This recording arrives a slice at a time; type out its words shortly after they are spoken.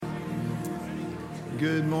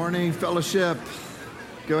Good morning, fellowship.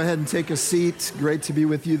 Go ahead and take a seat. Great to be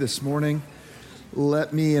with you this morning.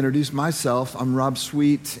 Let me introduce myself. I'm Rob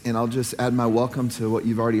Sweet, and I'll just add my welcome to what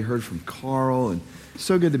you've already heard from Carl. And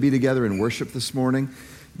so good to be together in worship this morning.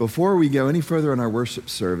 Before we go any further in our worship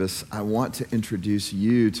service, I want to introduce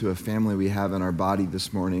you to a family we have in our body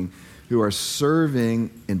this morning who are serving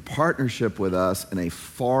in partnership with us in a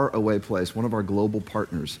faraway place. One of our global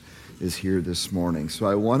partners is here this morning. So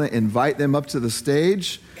I want to invite them up to the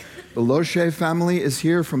stage. The Loche family is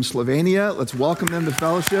here from Slovenia. Let's welcome them to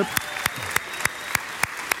fellowship.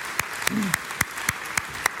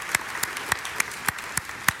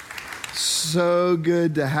 So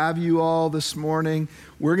good to have you all this morning.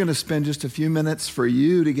 We're going to spend just a few minutes for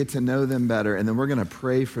you to get to know them better, and then we're going to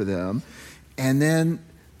pray for them. And then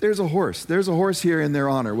there's a horse. There's a horse here in their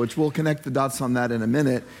honor, which we'll connect the dots on that in a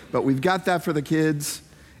minute. But we've got that for the kids.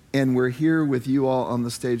 And we're here with you all on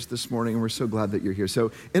the stage this morning, and we're so glad that you're here.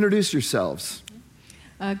 So introduce yourselves.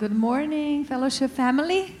 Good morning, fellowship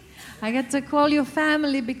family. I get to call you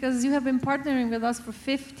family because you have been partnering with us for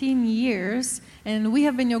 15 years, and we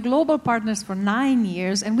have been your global partners for 9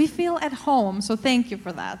 years, and we feel at home, so thank you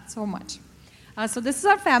for that so much. So this is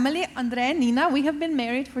our family, Andrea and Nina. We have been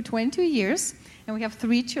married for 22 years, and we have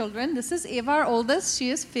 3 children. This is Eva, our oldest. She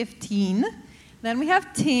is 15. Then we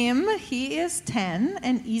have Tim, he is 10,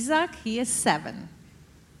 and Isaac, he is 7.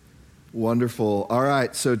 Wonderful. All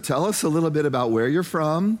right, so tell us a little bit about where you're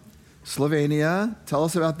from, Slovenia. Tell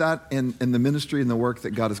us about that and the ministry and the work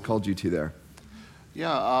that God has called you to there.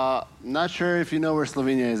 Yeah, not sure if you know where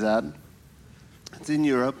Slovenia is at. It's in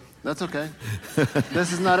Europe. That's okay.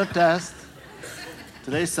 This is not a test.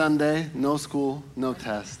 Today's Sunday, no school, no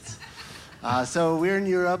tests. So we're in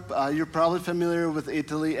Europe. You're probably familiar with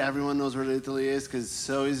Italy. Everyone knows where Italy is because it's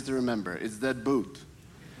so easy to remember. It's that boot.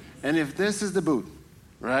 And if this is the boot,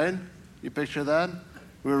 right? You picture that?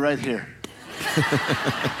 We're right here.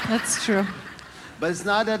 That's true. But it's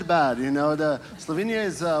not that bad. You know, Slovenia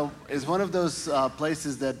is one of those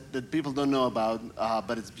places that people don't know about,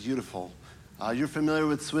 but it's beautiful. You're familiar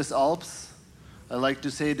with Swiss Alps? I like to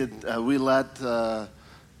say that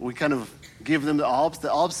we kind of give them the Alps. The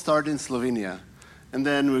Alps start in Slovenia. And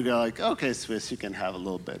then we go like, okay, Swiss, you can have a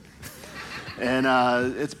little bit. And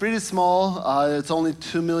it's pretty small. It's only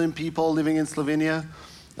 2 million people living in Slovenia.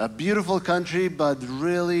 A beautiful country, but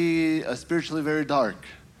really spiritually very dark.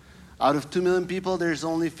 Out of 2 million people, there's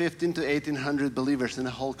only 1,500 to 1,800 believers in the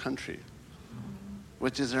whole country,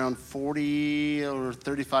 which is around 40 or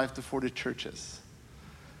 35 to 40 churches.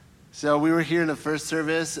 So we were here in the first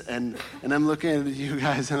service, and I'm looking at you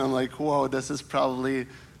guys, and I'm like, whoa, this is probably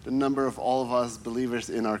the number of all of us believers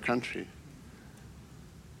in our country.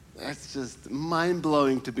 That's just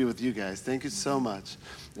mind-blowing to be with you guys. Thank you so much.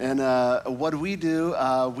 And what we do,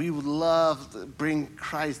 we would love to bring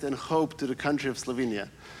Christ and hope to the country of Slovenia.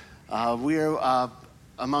 We are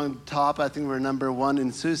among the top, I think we're number 1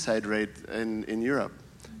 in suicide rate in Europe,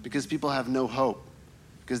 because people have no hope,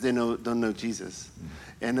 because they don't know Jesus.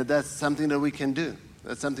 And that's something that we can do.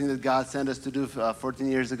 That's something that God sent us to do 14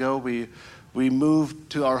 years ago. We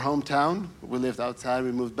moved to our hometown. We lived outside.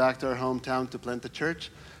 We moved back to our hometown to plant the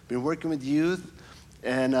church. Been working with youth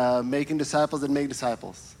and making disciples that make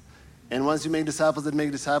disciples. And once you make disciples that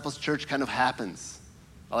make disciples, church kind of happens.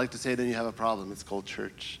 I like to say then you have a problem. It's called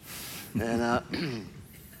church. And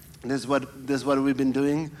this is what we've been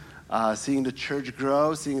doing, seeing the church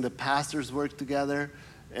grow, seeing the pastors work together.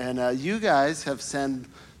 And you guys have sent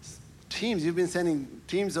teams. You've been sending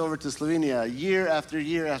teams over to Slovenia year after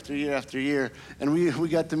year after year after year. And we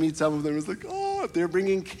got to meet some of them. It's like, oh, they're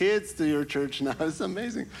bringing kids to your church now. It's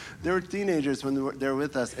amazing. They were teenagers when they were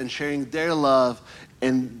with us and sharing their love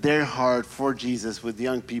and their heart for Jesus with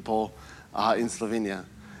young people in Slovenia.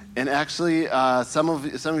 And actually, some of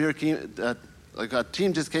your like a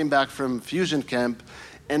team just came back from Fusion Camp,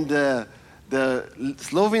 and the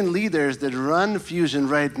Slovene leaders that run Fusion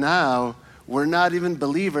right now were not even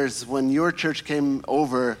believers when your church came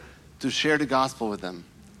over to share the gospel with them.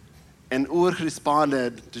 And Urh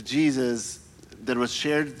responded to Jesus that was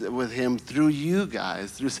shared with him through you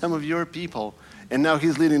guys, through some of your people, and now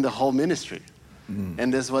he's leading the whole ministry.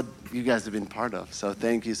 And that's what you guys have been part of. So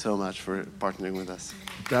thank you so much for partnering with us.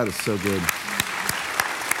 That is so good.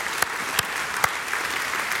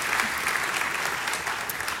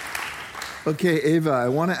 Okay, Eva, I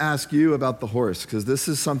want to ask you about the horse, because this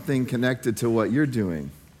is something connected to what you're doing.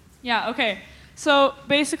 Yeah, okay. So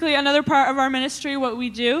basically another part of our ministry, what we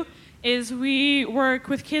do, is we work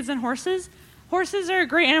with kids and horses. Horses are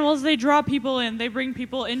great animals. They draw people in. They bring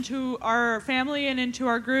people into our family and into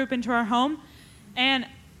our group, into our home. And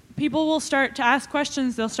people will start to ask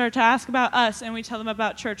questions. They'll start to ask about us, and we tell them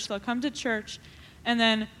about church. They'll come to church, and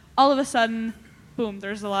then all of a sudden, boom,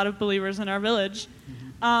 there's a lot of believers in our village.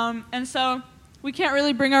 And so we can't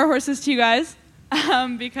really bring our horses to you guys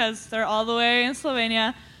because they're all the way in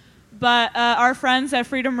Slovenia. But our friends at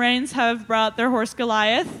Freedom Reigns have brought their horse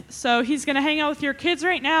Goliath. So he's going to hang out with your kids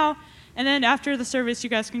right now. And then after the service, you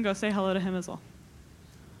guys can go say hello to him as well.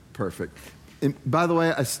 Perfect. And by the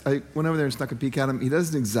way, I went over there and snuck a peek at him. He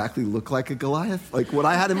doesn't exactly look like a Goliath, like what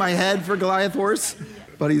I had in my head for Goliath horse,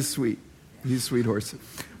 but he's sweet. He's a sweet horse.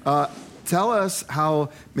 Tell us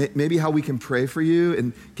maybe how we can pray for you,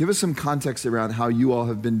 and give us some context around how you all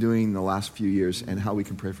have been doing the last few years and how we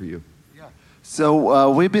can pray for you. Yeah.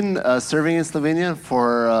 So we've been serving in Slovenia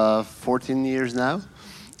for 14 years now,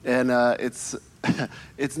 and it's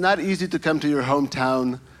it's not easy to come to your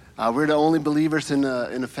hometown. We're the only believers in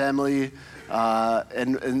a family,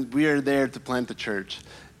 and we are there to plant the church.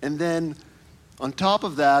 And then on top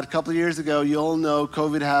of that, a couple of years ago, you all know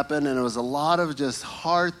COVID happened, and it was a lot of just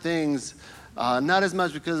hard things, not as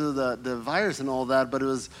much because of the virus and all that, but it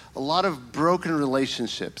was a lot of broken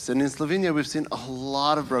relationships. And in Slovenia, we've seen a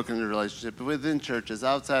lot of broken relationships within churches,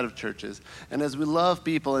 outside of churches. And as we love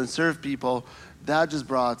people and serve people, that just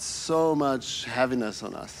brought so much heaviness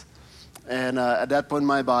on us. And at that point,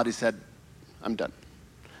 my body said, I'm done.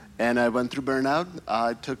 And I went through burnout.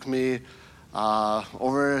 It took me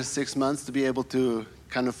over 6 months to be able to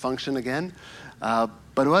kind of function again.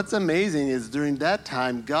 But what's amazing is during that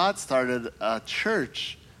time, God started a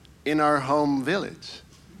church in our home village.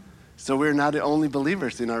 So we're not the only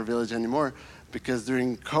believers in our village anymore, because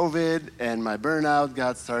during COVID and my burnout,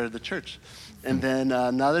 God started the church. And then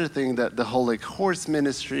another thing, that the whole horse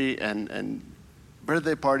ministry and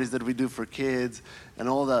birthday parties that we do for kids and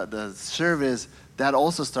all the service, that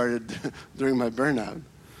also started during my burnout.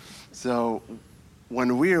 So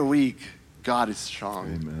when we are weak, God is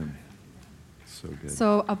strong. Amen. So good.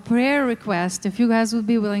 So a prayer request, if you guys would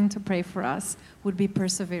be willing to pray for us, would be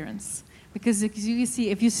perseverance. Because you see,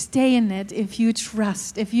 if you stay in it, if you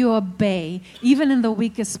trust, if you obey, even in the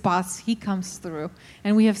weakest spots, he comes through.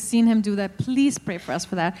 And we have seen him do that. Please pray for us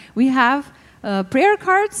for that. We have prayer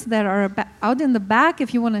cards that are out in the back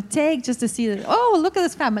if you want to take, just to see that, oh, look at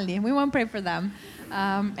this family. We want to pray for them.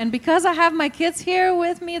 And because I have my kids here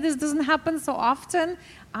with me, this doesn't happen so often,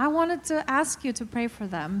 I wanted to ask you to pray for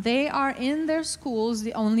them. They are in their schools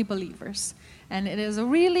the only believers. And it is a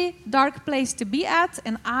really dark place to be at,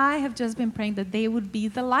 and I have just been praying that they would be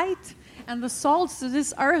the light and the salt to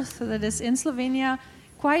this earth that is in Slovenia,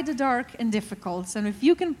 quite dark and difficult. And if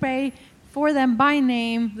you can pray for them by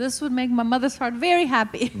name, this would make my mother's heart very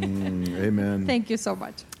happy. Amen. Thank you so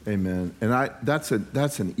much. Amen. And that's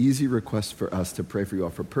an easy request for us to pray for you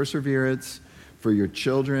all, for perseverance, for your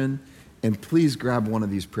children, and please grab one of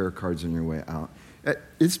these prayer cards on your way out.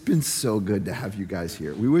 It's been so good to have you guys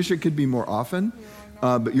here. We wish it could be more often,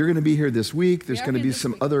 but you're going to be here this week. There's going to be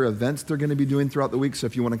some other events they're going to be doing throughout the week, so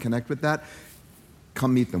if you want to connect with that,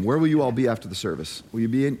 come meet them. Where will you all be after the service? Will you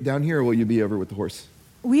be down here, or will you be over with the horse?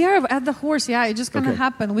 We are at the horse, yeah. It's just going to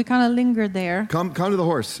happen. We kind of lingered there. Come to the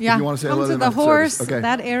horse if you want to say hello to them. Come to the horse, Okay.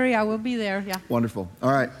 that area. We'll be there, yeah. Wonderful.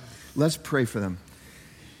 All right, let's pray for them.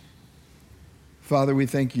 Father, we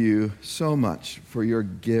thank you so much for your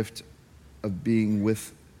gift of being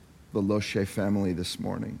with the Loche family this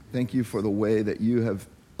morning. Thank you for the way that you have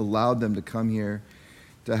allowed them to come here,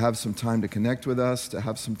 to have some time to connect with us, to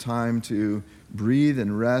have some time to breathe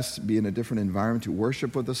and rest, be in a different environment, to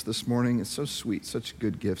worship with us this morning. It's so sweet, such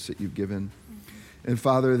good gifts that you've given. And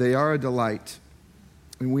Father, they are a delight.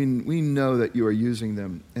 And we know that you are using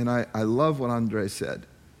them. And I love what Andre said.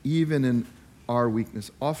 Even in our weakness,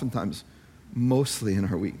 oftentimes, mostly in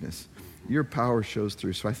our weakness, your power shows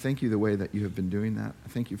through. So I thank you the way that you have been doing that. I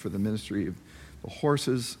thank you for the ministry of the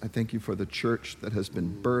horses. I thank you for the church that has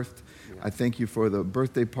been birthed. I thank you for the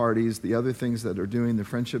birthday parties, the other things that are doing, the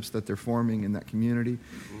friendships that they're forming in that community.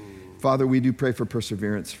 Father, we do pray for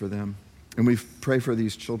perseverance for them. And we pray for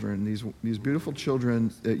these children, these beautiful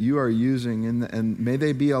children that you are using, and may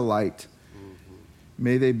they be a light.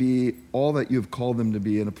 May they be all that you've called them to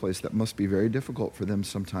be in a place that must be very difficult for them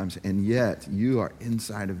sometimes, and yet you are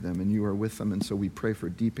inside of them and you are with them. And so we pray for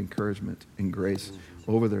deep encouragement and grace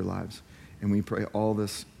over their lives. And we pray all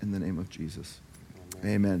this in the name of Jesus.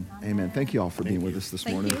 Amen. Amen. Thank you all for being with us this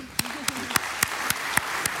morning.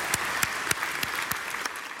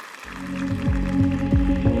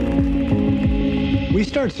 We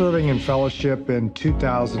started serving in fellowship in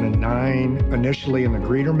 2009, initially in the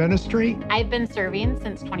greeter ministry. I've been serving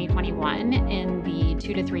since 2021 in the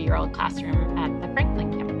 2 to 3 year old classroom at the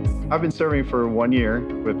Franklin campus. I've been serving for 1 year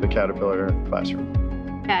with the Caterpillar classroom.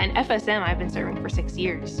 In FSM, I've been serving for 6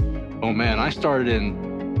 years. Oh man, I started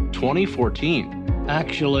in 2014.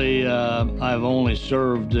 Actually, I've only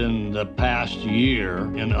served in the past year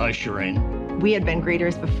in ushering. We had been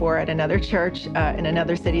greeters before at another church in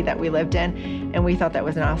another city that we lived in, and we thought that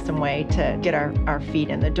was an awesome way to get our feet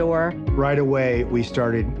in the door. Right away, we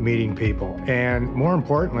started meeting people, and more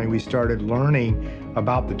importantly, we started learning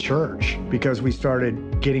about the church because we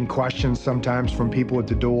started getting questions sometimes from people at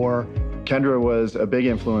the door. Kendra was a big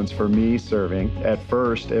influence for me serving. At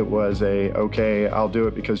first, it was okay, I'll do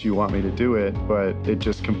it because you want me to do it, but it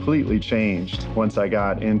just completely changed once I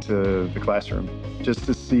got into the classroom. Just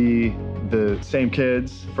to see the same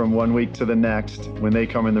kids from one week to the next, when they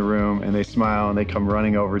come in the room and they smile and they come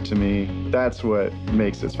running over to me, that's what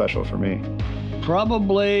makes it special for me.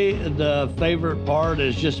 Probably the favorite part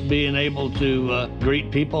is just being able to greet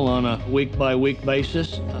people on a week-by-week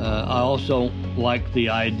basis. I also like the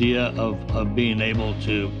idea of being able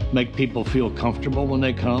to make people feel comfortable when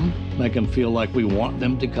they come, make them feel like we want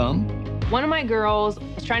them to come. One of my girls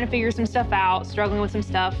was trying to figure some stuff out, struggling with some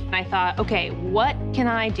stuff, and I thought, okay, what can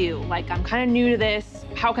I do? Like, I'm kind of new to this.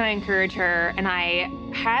 How can I encourage her? And I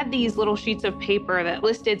had these little sheets of paper that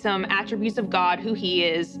listed some attributes of God, who he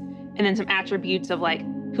is, and then some attributes of like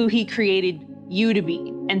who he created you to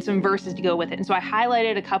be, and some verses to go with it. And so I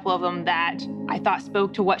highlighted a couple of them that I thought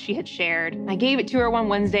spoke to what she had shared. I gave it to her one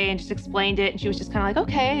Wednesday and just explained it, and she was just kind of like,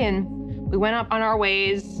 okay. And we went up on our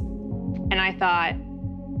ways, and I thought,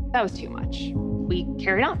 that was too much. We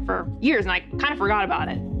carried on for years, and I kind of forgot about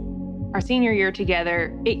it. Our senior year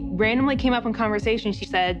together, it randomly came up in conversation. She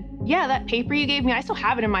said, yeah, that paper you gave me, I still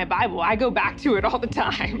have it in my Bible. I go back to it all the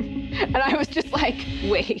time. And I was just like,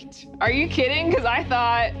 wait, are you kidding? Because I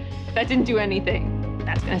thought that didn't do anything.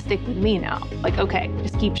 That's gonna stick with me now. Like, okay,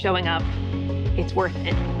 just keep showing up. It's worth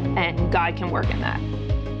it. And God can work in that.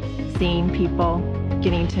 Seeing people,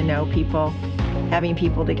 getting to know people, having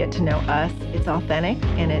people to get to know us, it's authentic,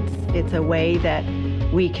 and it's a way that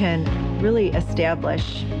we can really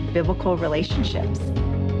establish biblical relationships.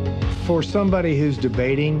 For somebody who's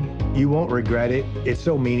debating, you won't regret it. It's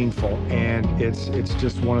so meaningful, and it's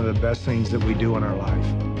just one of the best things that we do in our life.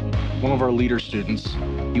 One of our leader students,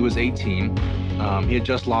 he was 18. He had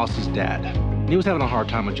just lost his dad. He was having a hard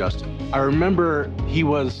time adjusting. I remember he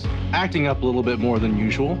was acting up a little bit more than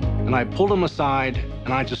usual, and I pulled him aside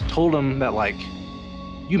and I just told him that, like,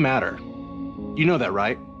 you matter. You know that,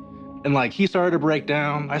 right? And like, he started to break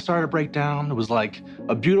down, I started to break down. It was like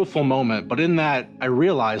a beautiful moment, but in that, I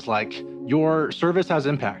realized, like, your service has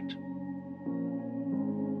impact.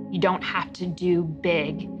 You don't have to do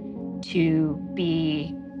big to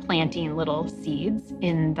be planting little seeds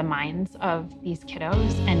in the minds of these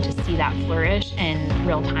kiddos, and to see that flourish in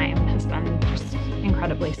real time has been just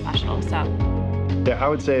incredibly special. So yeah, I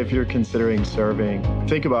would say if you're considering serving,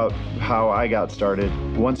 think about how I got started.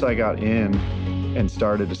 Once I got in and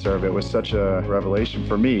started to serve, it was such a revelation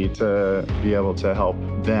for me to be able to help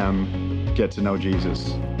them get to know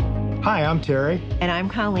Jesus. Hi, I'm Terry. And I'm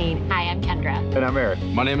Colleen. hi, I'm Kendra. And I'm Eric.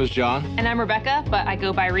 My name is John. And I'm Rebecca, but I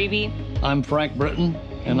go by Reeve. I'm Frank Britton,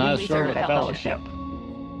 and I We serve serve at at Fellowship.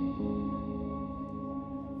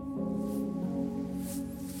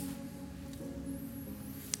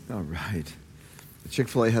 All right.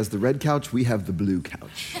 Chick-fil-A has the red couch, we have the blue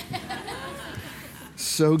couch.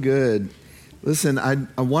 So good. Listen,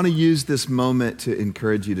 I want to use this moment to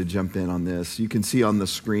encourage you to jump in on this. You can see on the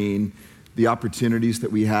screen the opportunities that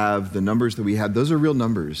we have, the numbers that we have. Those are real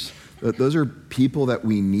numbers. Those are people that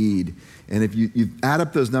we need. And if you add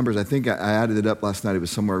up those numbers, I think I added it up last night, it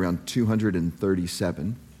was somewhere around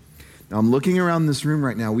 237. Now I'm looking around this room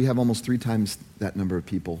right now, we have almost 3 times that number of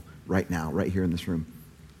people right now, right here in this room.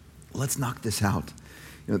 Let's knock this out.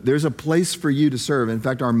 You know, there's a place for you to serve. In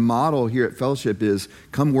fact, our model here at Fellowship is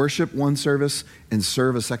come worship one service and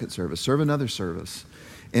serve a second service, serve another service.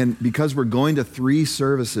 And because we're going to 3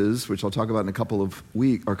 services, which I'll talk about in a couple of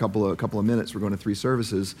weeks or a couple of minutes, we're going to 3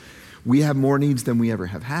 services. We have more needs than we ever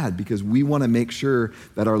have had because we want to make sure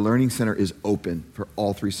that our learning center is open for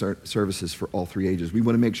all 3 services for all 3 ages. We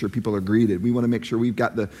want to make sure people are greeted. We want to make sure we've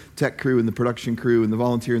got the tech crew and the production crew and the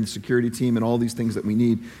volunteer and the security team and all these things that we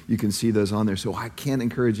need. You can see those on there. So I can't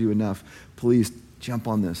encourage you enough. Please jump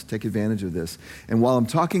on this. Take advantage of this. And while I'm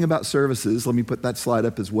talking about services, let me put that slide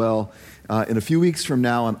up as well. In a few weeks from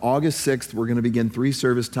now, on August 6th, we're going to begin 3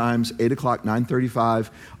 service times, 8 o'clock, 9:35,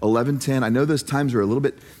 11:10. I know those times are a little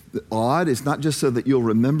bit odd. It's not just so that you'll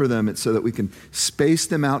remember them. It's so that we can space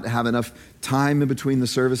them out to have enough time in between the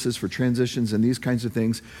services for transitions and these kinds of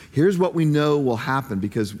things. Here's what we know will happen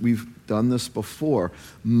because we've done this before.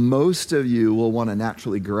 Most of you will want to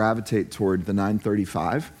naturally gravitate toward the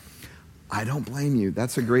 9:35. I don't blame you.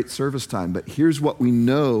 That's a great service time. But here's what we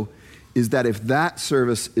know is that if that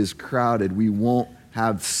service is crowded, we won't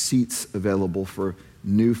have seats available for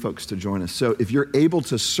new folks to join us. So if you're able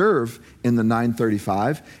to serve in the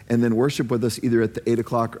 9:35 and then worship with us either at the 8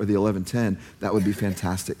 o'clock or the 11:10, that would be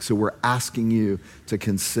fantastic. So we're asking you to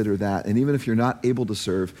consider that. And even if you're not able to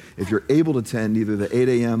serve, if you're able to attend either the 8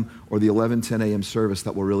 a.m. or the 11:10 a.m. service,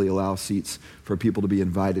 that will really allow seats for people to be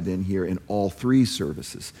invited in here in all three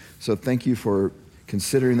services. So thank you for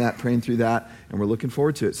considering that, praying through that, and we're looking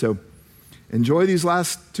forward to it. So enjoy these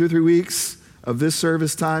last 2 or 3 weeks of this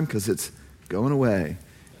service time, because it's going away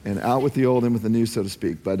and out with the old and with the new, so to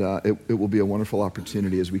speak. But it will be a wonderful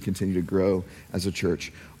opportunity as we continue to grow as a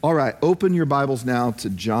church. All right, open your Bibles now to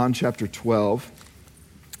John chapter 12.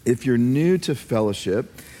 If you're new to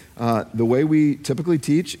fellowship, the way we typically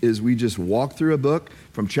teach is we just walk through a book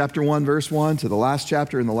from chapter 1, verse 1 to the last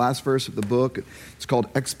chapter and the last verse of the book. It's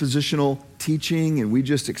called expositional teaching, and we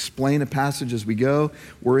just explain a passage as we go.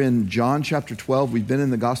 We're in John chapter 12. We've been in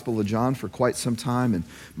the Gospel of John for quite some time, and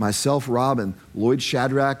myself, Rob, and Lloyd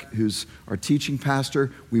Shadrach, who's our teaching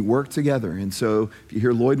pastor, we work together. And so if you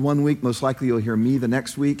hear Lloyd one week, most likely you'll hear me the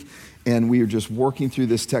next week. And we are just working through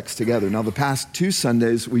this text together. Now, the past 2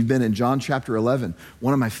 Sundays, we've been in John chapter 11,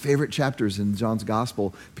 one of my favorite chapters in John's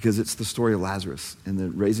gospel, because it's the story of Lazarus and the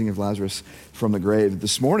raising of Lazarus from the grave.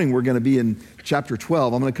 This morning, we're going to be in chapter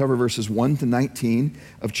 12. I'm going to cover verses 1 to 19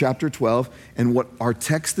 of chapter 12. And what our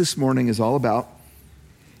text this morning is all about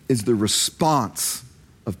is the response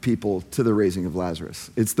of people to the raising of Lazarus.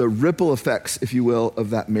 It's the ripple effects, if you will, of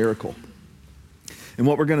that miracle. And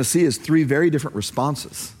what we're going to see is 3 very different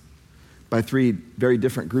responses by 3 very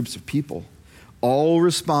different groups of people, all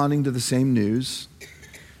responding to the same news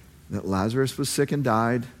that Lazarus was sick and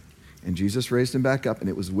died, and Jesus raised him back up, and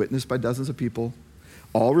it was witnessed by dozens of people.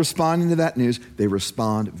 All responding to that news, they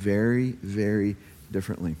respond very, very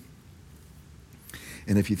differently.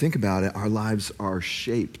 And if you think about it, our lives are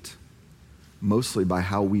shaped mostly by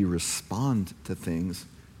how we respond to things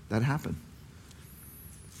that happen.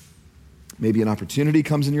 Maybe an opportunity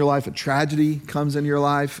comes in your life, a tragedy comes in your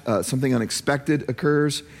life, something unexpected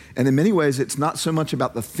occurs. And in many ways, it's not so much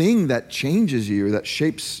about the thing that changes you or that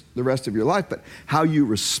shapes the rest of your life, but how you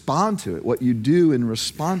respond to it, what you do in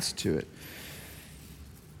response to it.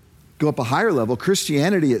 Go up a higher level,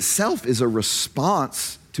 Christianity itself is a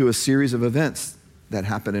response to a series of events that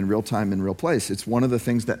happen in real time, in real place. It's one of the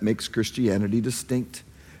things that makes Christianity distinct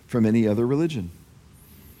from any other religion.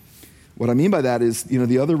 What I mean by that is,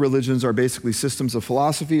 the other religions are basically systems of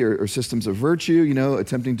philosophy or systems of virtue,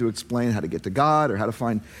 attempting to explain how to get to God or how to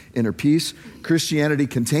find inner peace. Christianity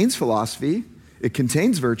contains philosophy, it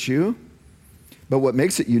contains virtue, but what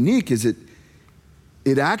makes it unique is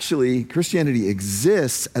Christianity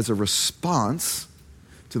exists as a response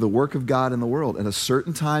to the work of God in the world. At a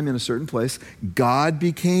certain time, in a certain place, God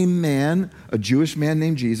became man, a Jewish man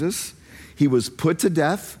named Jesus. He was put to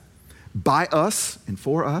death by us and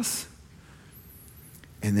for us.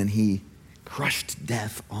 And then he crushed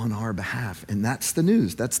death on our behalf. And that's the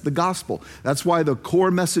news. That's the gospel. That's why the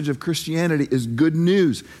core message of Christianity is good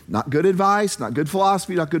news. Not good advice, not good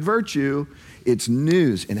philosophy, not good virtue. It's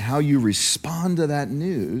news. And how you respond to that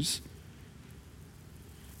news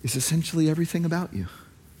is essentially everything about you.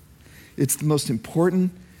 It's the most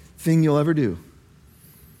important thing you'll ever do,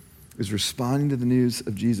 is responding to the news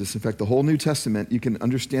of Jesus. In fact, the whole New Testament, you can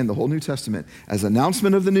understand the whole New Testament as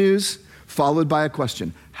announcement of the news, followed by a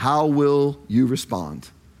question. How will you respond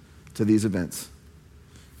to these events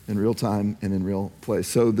in real time and in real place?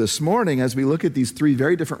 So this morning, as we look at these 3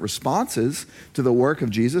 very different responses to the work of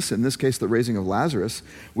Jesus, in this case, the raising of Lazarus,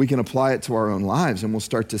 we can apply it to our own lives, and we'll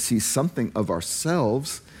start to see something of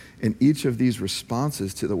ourselves in each of these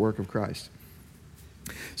responses to the work of Christ.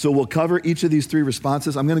 So we'll cover each of these 3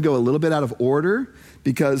 responses. I'm going to go a little bit out of order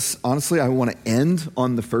because, honestly, I want to end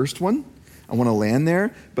on the first one. I want to land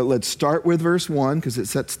there, but let's start with verse 1 because it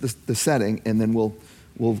sets the setting, and then we'll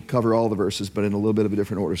cover all the verses, but in a little bit of a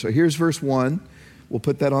different order. So here's verse 1. We'll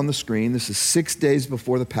put that on the screen. This is 6 days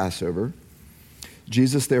before the Passover.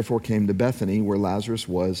 Jesus therefore came to Bethany, where Lazarus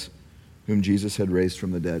was, whom Jesus had raised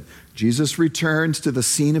from the dead. Jesus returns to the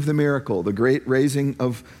scene of the miracle, the great raising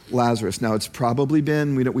of Lazarus. Now, it's probably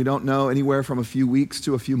been, we don't know, anywhere from a few weeks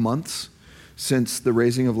to a few months since the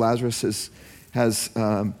raising of Lazarus has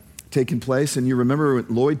taken place. And you remember what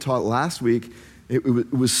Lloyd taught last week, it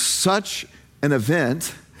was such an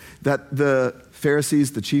event that the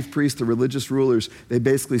Pharisees, the chief priests, the religious rulers, they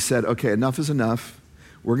basically said, okay, enough is enough.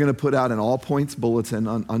 We're going to put out an all-points bulletin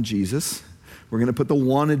on Jesus. We're going to put the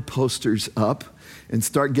wanted posters up and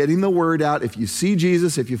start getting the word out. If you see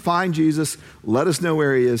Jesus, if you find Jesus, let us know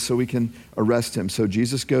where he is so we can arrest him. So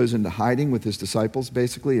Jesus goes into hiding with his disciples,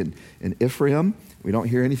 basically, in Ephraim. We don't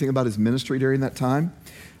hear anything about his ministry during that time.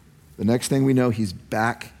 The next thing we know, he's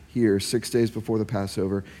back here 6 days before the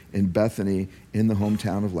Passover in Bethany in the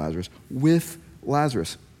hometown of Lazarus with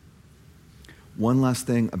Lazarus. One last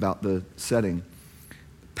thing about the setting.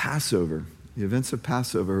 Passover, the events of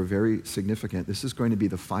Passover are very significant. This is going to be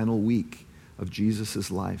the final week of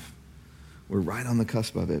Jesus' life. We're right on the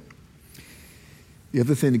cusp of it. The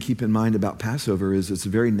other thing to keep in mind about Passover is it's a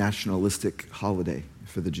very nationalistic holiday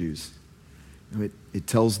for the Jews. It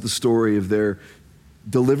tells the story of their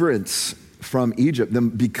deliverance from Egypt, them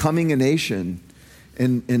becoming a nation.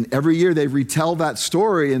 And every year they retell that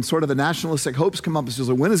story, and sort of the nationalistic hopes come up. It's just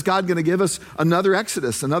like, when is God going to give us another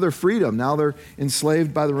exodus, another freedom? Now they're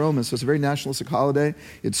enslaved by the Romans. So it's a very nationalistic holiday.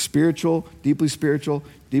 It's spiritual,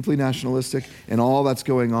 deeply nationalistic, and all that's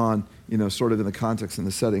going on, sort of in the context and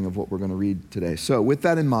the setting of what we're going to read today. So with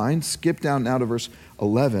that in mind, skip down now to verse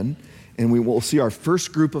 11, and we will see our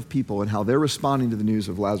first group of people and how they're responding to the news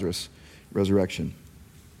of Lazarus' resurrection.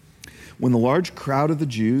 When the large crowd of the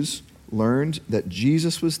Jews learned that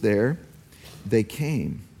Jesus was there, they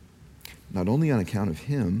came, not only on account of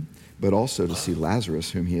him, but also to see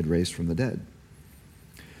Lazarus, whom he had raised from the dead.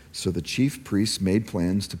 So the chief priests made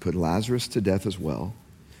plans to put Lazarus to death as well,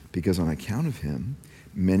 because on account of him,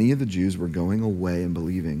 many of the Jews were going away and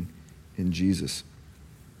believing in Jesus.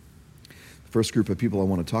 The first group of people I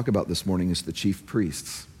want to talk about this morning is the chief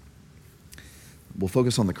priests. We'll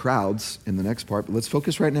focus on the crowds in the next part, but let's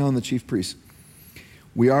focus right now on the chief priests.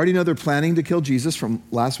 We already know they're planning to kill Jesus from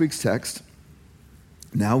last week's text.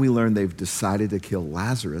 Now we learn they've decided to kill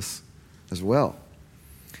Lazarus as well.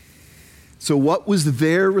 So what was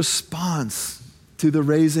their response to the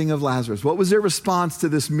raising of Lazarus? What was their response to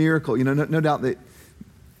this miracle? No doubt they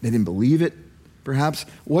didn't believe it, perhaps.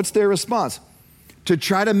 What's their response? To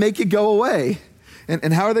try to make it go away.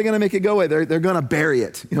 And how are they going to make it go away? They're going to bury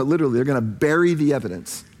it. Literally, they're going to bury the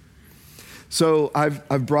evidence. So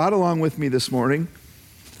I've brought along with me this morning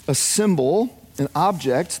a symbol, an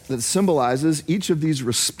object that symbolizes each of these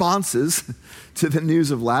responses to the news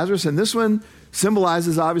of Lazarus. And this one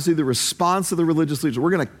symbolizes, obviously, the response of the religious leaders. We're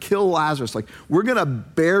going to kill Lazarus. We're going to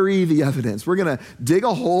bury the evidence. We're going to dig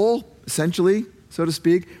a hole, essentially, so to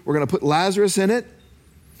speak. We're going to put Lazarus in it.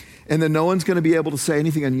 And then no one's going to be able to say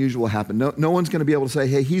anything unusual happened. No one's going to be able to say,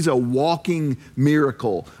 hey, he's a walking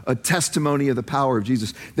miracle, a testimony of the power of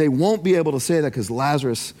Jesus. They won't be able to say that because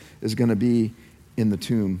Lazarus is going to be in the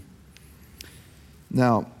tomb.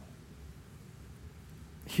 Now,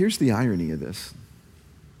 here's the irony of this.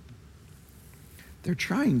 They're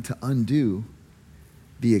trying to undo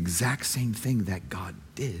the exact same thing that God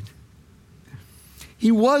did.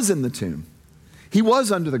 He was in the tomb. He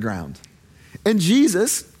was under the ground. And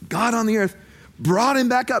Jesus, God on the earth, brought him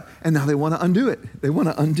back up. And now they want to undo it. They want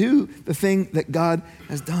to undo the thing that God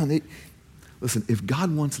has done. Listen, if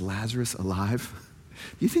God wants Lazarus alive,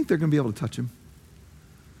 do you think they're going to be able to touch him?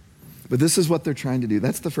 But this is what they're trying to do.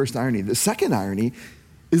 That's the first irony. The second irony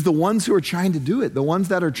is the ones who are trying to do it, the ones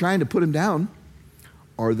that are trying to put him down,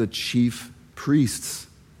 are the chief priests.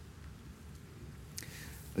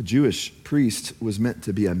 A Jewish priest was meant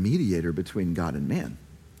to be a mediator between God and man.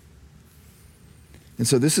 And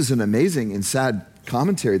so this is an amazing and sad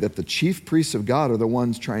commentary that the chief priests of God are the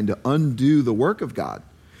ones trying to undo the work of God.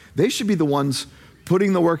 They should be the ones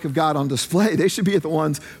putting the work of God on display. They should be the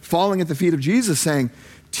ones falling at the feet of Jesus saying,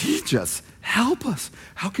 teach us, help us.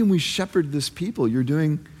 How can we shepherd this people? You're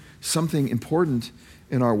doing something important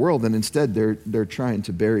in our world. And instead, they're trying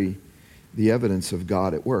to bury the evidence of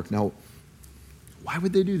God at work. Now, why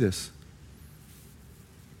would they do this?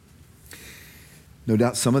 No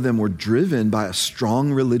doubt some of them were driven by a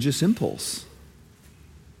strong religious impulse.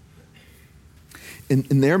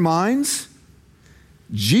 In their minds,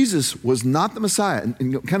 Jesus was not the Messiah.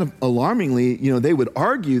 And kind of alarmingly, they would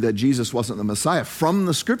argue that Jesus wasn't the Messiah from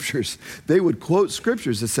the scriptures. They would quote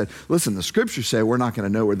scriptures that said, listen, the scriptures say we're not going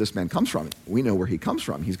to know where this man comes from. We know where he comes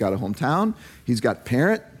from. He's got a hometown. He's got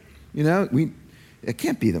parent. It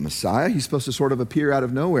can't be the Messiah. He's supposed to sort of appear out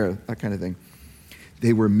of nowhere, that kind of thing.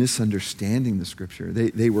 They were misunderstanding the scripture.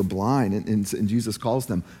 They were blind, and Jesus calls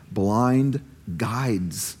them blind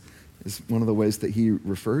guides. Is one of the ways that he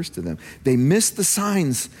refers to them. They missed the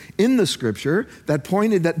signs in the scripture that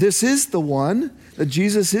pointed that this is the one, that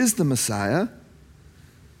Jesus is the Messiah.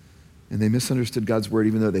 And they misunderstood God's word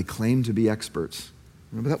even though they claimed to be experts.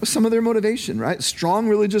 But that was some of their motivation, right? Strong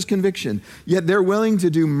religious conviction. Yet they're willing to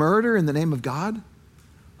do murder in the name of God?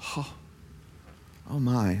 Oh, Oh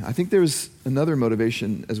my. I think there's another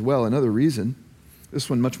motivation as well, another reason. This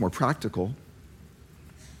one much more practical.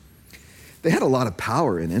 They had a lot of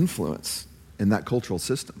power and influence in that cultural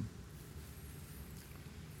system.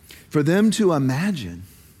 For them to imagine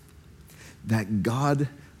that God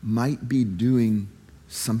might be doing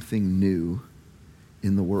something new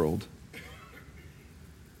in the world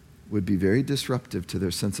would be very disruptive to their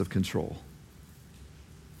sense of control.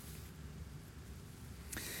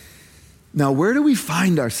 Now, where do we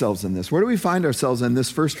find ourselves in this? Where do we find ourselves in this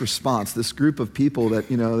first response, this group of people that,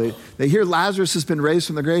 they hear Lazarus has been raised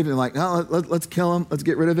from the grave and they're like, no, let's kill him, let's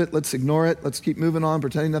get rid of it, let's ignore it, let's keep moving on,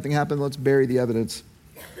 pretending nothing happened, let's bury the evidence.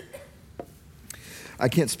 I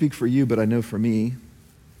can't speak for you, but I know for me,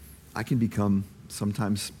 I can become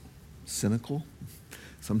sometimes cynical,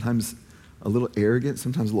 sometimes a little arrogant,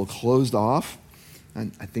 sometimes a little closed off.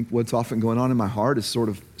 And I think what's often going on in my heart is sort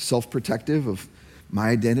of self-protective of my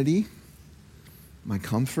identity, my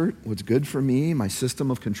comfort, what's good for me, my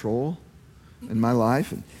system of control in my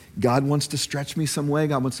life. And God wants to stretch me some way.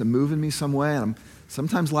 God wants to move in me some way. And I'm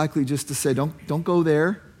sometimes likely just to say, don't go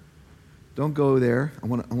there. Don't go there. I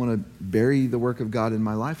want to bury the work of God in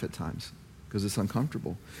my life at times because it's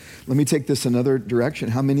uncomfortable. Let me take this another direction.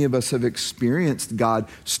 How many of us have experienced God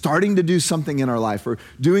starting to do something in our life or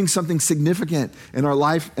doing something significant in our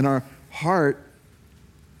life, in our heart,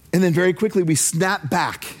 and then very quickly we snap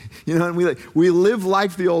back, and we live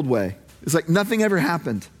life the old way. It's like nothing ever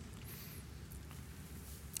happened.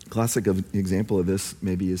 Classic example of this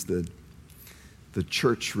maybe is the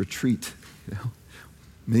church retreat.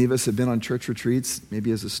 Many of us have been on church retreats,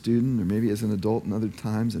 maybe as a student or maybe as an adult and other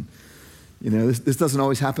times. And this doesn't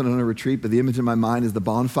always happen on a retreat, but the image in my mind is the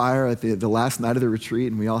bonfire at the last night of the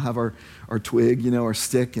retreat, and we all have our twig, our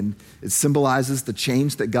stick, and it symbolizes the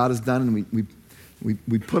change that God has done, and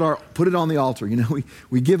we put it on the altar.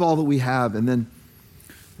 We give all that we have, and then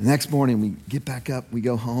the next morning we get back up, we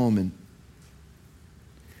go home, and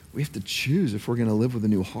we have to choose if we're going to live with a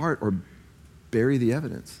new heart or bury the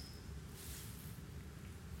evidence.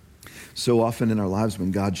 So often in our lives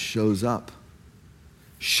when God shows up,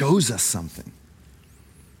 shows us something,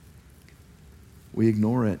 we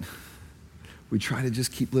ignore it. We try to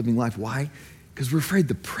just keep living life. Why? Because we're afraid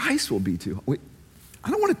the price will be too high. I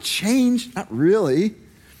don't want to change. Not really.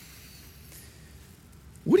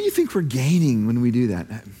 What do you think we're gaining when we do that?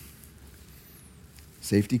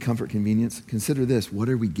 Safety, comfort, convenience. Consider this. What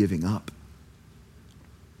are we giving up?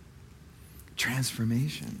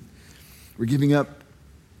 Transformation. We're giving up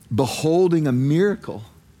beholding a miracle.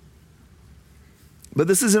 But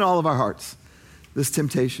this isn't all of our hearts. This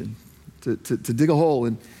temptation to dig a hole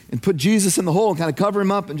and put Jesus in the hole and kind of cover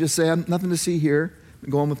him up and just say, I'm nothing to see here,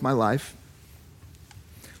 and go on with my life.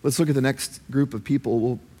 Let's look at the next group of people.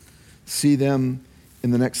 We'll see them in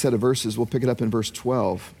the next set of verses. We'll pick it up in verse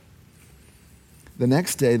 12. The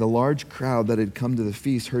next day, the large crowd that had come to the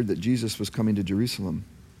feast heard that Jesus was coming to Jerusalem.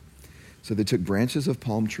 So they took branches of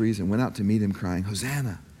palm trees and went out to meet him, crying,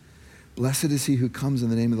 Hosanna! Blessed is he who comes in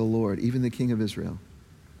the name of the Lord, even the King of Israel.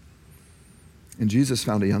 And Jesus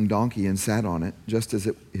found a young donkey and sat on it, just as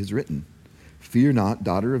it is written, Fear not,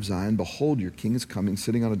 daughter of Zion, behold, your king is coming,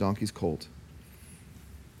 sitting on a donkey's colt.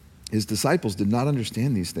 His disciples did not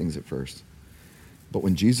understand these things at first. But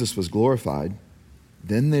when Jesus was glorified,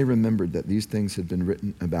 then they remembered that these things had been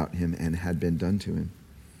written about him and had been done to him.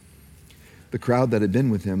 The crowd that had been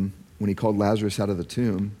with him when he called Lazarus out of the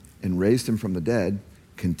tomb and raised him from the dead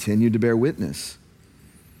continued to bear witness.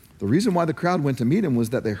 The reason why the crowd went to meet him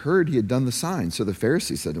was that they heard he had done the sign. So the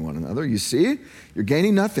Pharisees said to one another, You see, you're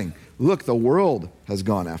gaining nothing. Look, the world has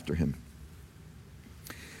gone after him.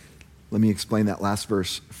 Let me explain that last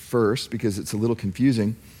verse first because it's a little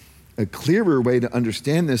confusing. A clearer way to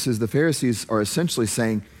understand this is the Pharisees are essentially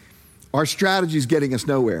saying, our strategy is getting us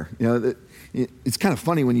nowhere. It's kind of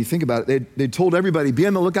funny when you think about it. They told everybody, be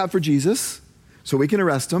on the lookout for Jesus so we can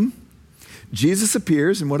arrest him. Jesus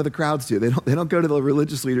appears, and what do the crowds do? They don't go to the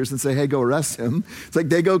religious leaders and say, hey, go arrest him. It's like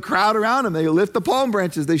they go crowd around him. They lift the palm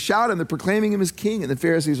branches. They shout him. They're proclaiming him as king. And the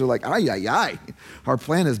Pharisees are like, ay, ay, ay. Our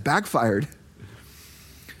plan has backfired.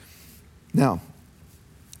 Now,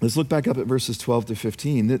 let's look back up at verses 12 to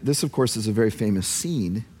 15. This, of course, is a very famous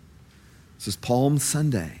scene. This is Palm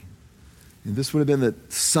Sunday. And this would have been the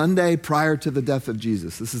Sunday prior to the death of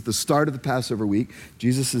Jesus. This is the start of the Passover week.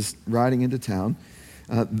 Jesus is riding into town.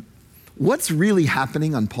 What's really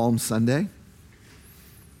happening on Palm Sunday?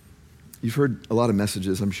 You've heard a lot of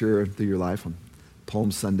messages, I'm sure, through your life on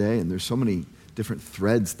Palm Sunday, and there's so many different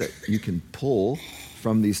threads that you can pull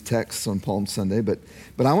from these texts on Palm Sunday. But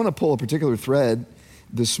I want to pull a particular thread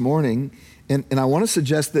this morning, and I want to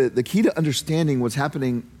suggest that the key to understanding what's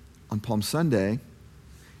happening on Palm Sunday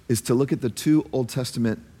is to look at the two Old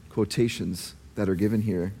Testament quotations that are given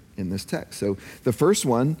here in this text. So the first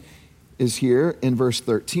one is here in verse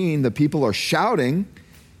 13. The people are shouting,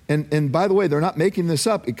 and by the way, they're not making this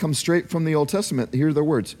up. It comes straight from the Old Testament. Here are their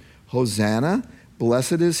words. Hosanna,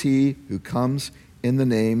 blessed is he who comes in the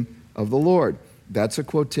name of the Lord. That's a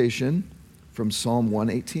quotation from Psalm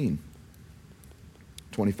 118,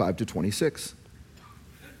 25 to 26.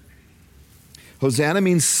 Hosanna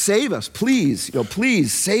means save us, please,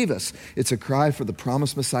 please save us. It's a cry for the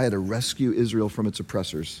promised Messiah to rescue Israel from its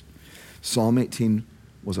oppressors. Psalm 18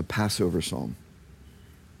 was a Passover psalm.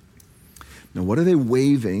 Now, what are they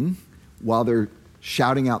waving while they're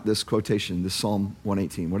shouting out this quotation, this Psalm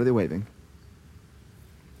 118? What are they waving?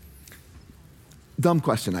 Dumb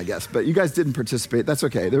question, I guess, but you guys didn't participate. That's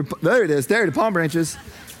okay. There it is. There, the palm branches.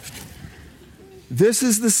 This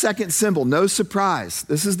is the second symbol. No surprise.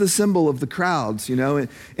 This is the symbol of the crowds,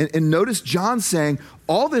 And notice John saying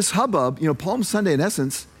all this hubbub, Palm Sunday, in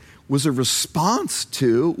essence, was a response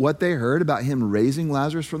to what they heard about him raising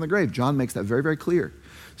Lazarus from the grave. John makes that very, very clear.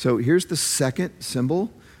 So here's the second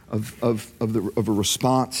symbol of a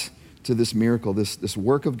response to this miracle, this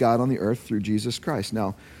work of God on the earth through Jesus Christ.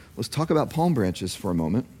 Now, let's talk about palm branches for a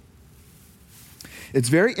moment. It's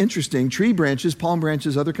very interesting. Tree branches, palm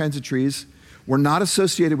branches, other kinds of trees were not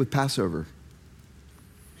associated with Passover.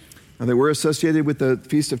 Now, they were associated with the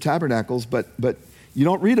Feast of Tabernacles, but you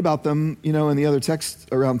don't read about them, in the other texts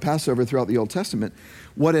around Passover throughout the Old Testament.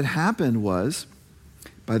 What had happened was,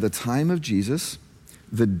 by the time of Jesus,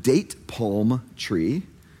 the date palm tree,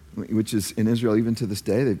 which is in Israel even to this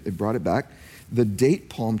day, they brought it back, the date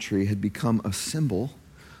palm tree had become a symbol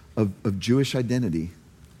of Jewish identity,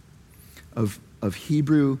 of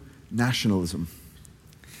Hebrew nationalism.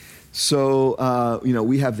 So,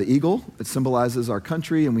 we have the eagle that symbolizes our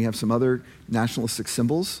country, and we have some other nationalistic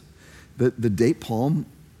symbols. The date palm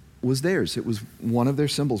was theirs. It was one of their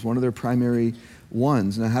symbols, one of their primary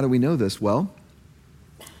ones. Now, how do we know this? Well,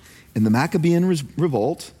 in the Maccabean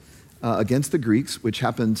revolt against the Greeks, which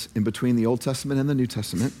happened in between the Old Testament and the New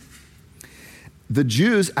Testament, the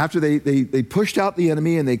Jews, after they pushed out the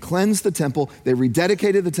enemy and they cleansed the temple, they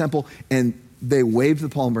rededicated the temple, and they waved the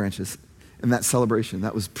palm branches in that celebration.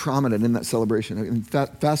 That was prominent in that celebration. And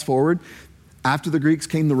fast forward, after the Greeks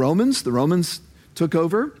came the Romans took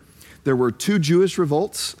over. There were 2 Jewish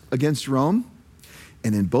revolts against Rome,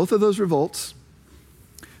 and in both of those revolts,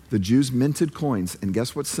 the Jews minted coins, and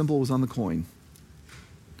guess what symbol was on the coin?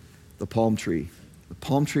 The palm tree. The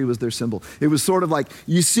palm tree was their symbol. It was sort of like,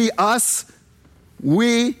 you see us,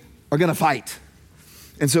 we are going to fight.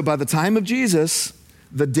 And so by the time of Jesus,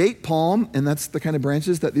 the date palm, and that's the kind of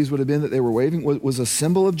branches that these would have been that they were waving, was a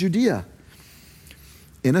symbol of Judea.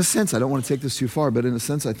 In a sense, I don't want to take this too far, but in a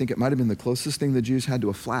sense, I think it might have been the closest thing the Jews had to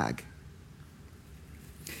a flag.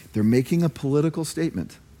 They're making a political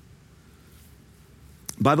statement.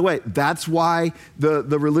 By the way, that's why the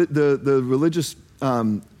religious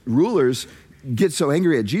rulers get so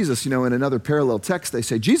angry at Jesus. In another parallel text, they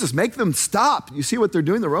say, Jesus, make them stop. You see what they're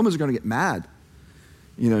doing? The Romans are going to get mad.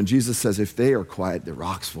 And Jesus says, if they are quiet, the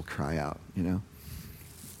rocks will cry out,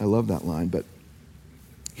 I love that line, but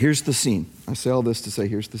here's the scene. I say all this to say,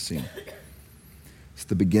 here's the scene. It's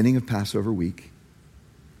the beginning of Passover week,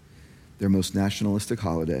 their most nationalistic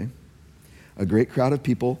holiday. A great crowd of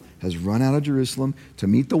people has run out of Jerusalem to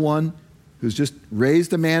meet the one who's just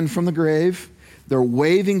raised a man from the grave. They're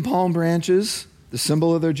waving palm branches, the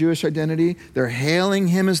symbol of their Jewish identity. They're hailing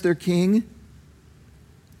him as their king.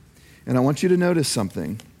 And I want you to notice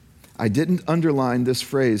something. I didn't underline this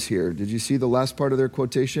phrase here. Did you see the last part of their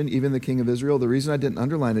quotation, even the king of Israel? The reason I didn't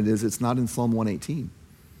underline it is it's not in Psalm 118.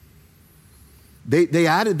 They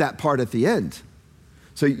added that part at the end.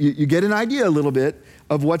 So you get an idea a little bit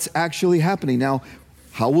of what's actually happening. Now,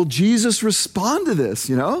 how will Jesus respond to this,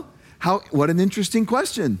 What an interesting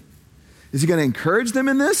question. Is he going to encourage them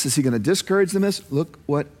in this? Is he going to discourage them in this? Look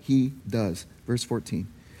what he does. Verse 14.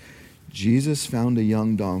 Jesus found a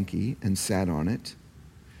young donkey and sat on it,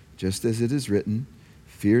 just as it is written,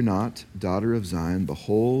 "Fear not, daughter of Zion.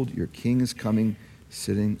 Behold, your king is coming,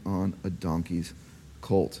 sitting on a donkey's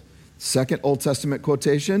colt." Second Old Testament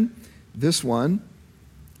quotation. This one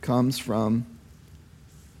comes from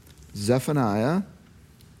Zephaniah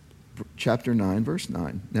chapter 9, verse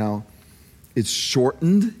 9. Now, it's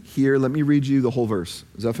shortened here. Let me read you the whole verse.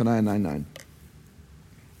 Zephaniah 9:9.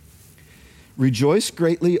 "Rejoice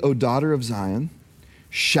greatly, O daughter of Zion.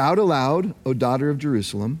 Shout aloud, O daughter of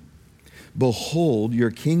Jerusalem. Behold,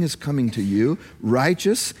 your king is coming to you.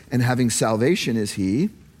 Righteous and having salvation is he,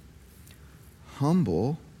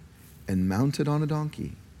 humble and mounted on a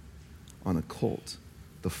donkey, on a colt,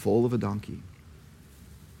 the foal of a donkey."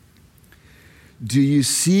 Do you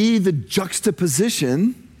see the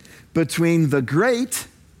juxtaposition between the great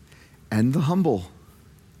and the humble?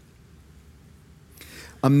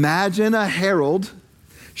 Imagine a herald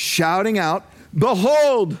shouting out,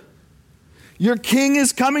 "Behold, your king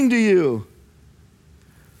is coming to you."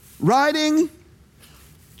 Riding,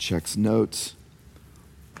 checks notes,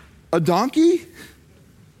 a donkey?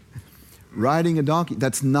 Riding a donkey.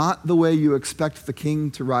 That's not the way you expect the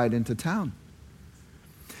king to ride into town.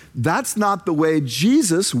 That's not the way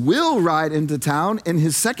Jesus will ride into town in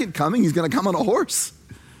his second coming. He's going to come on a horse.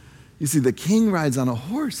 You see, the king rides on a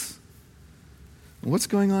horse. What's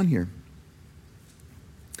going on here?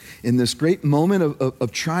 In this great moment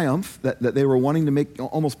of triumph that they were wanting to make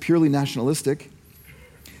almost purely nationalistic,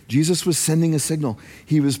 Jesus was sending a signal.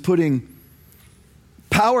 He was putting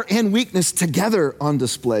power and weakness together on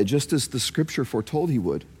display, just as the scripture foretold he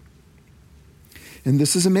would. And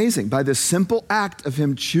this is amazing. By this simple act of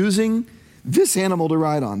him choosing this animal to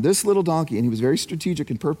ride on, this little donkey, and he was very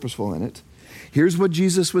strategic and purposeful in it, here's what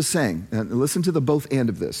Jesus was saying. And listen to the both and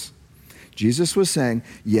of this. Jesus was saying,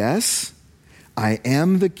 yes, I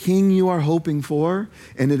am the king you are hoping for,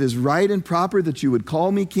 and it is right and proper that you would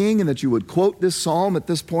call me king and that you would quote this psalm at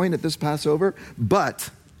this point, at this Passover,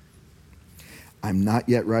 but I'm not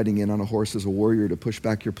yet riding in on a horse as a warrior to push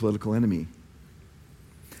back your political enemy.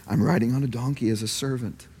 I'm riding on a donkey as a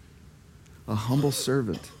servant, a humble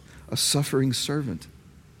servant, a suffering servant.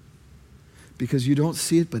 Because you don't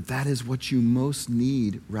see it, but that is what you most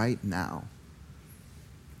need right now.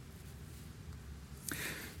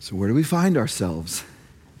 So where do we find ourselves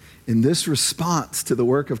in this response to the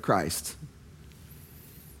work of Christ?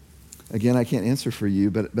 Again, I can't answer for you,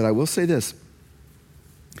 but I will say this.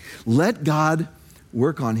 Let God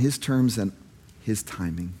work on his terms and his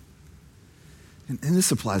timing. And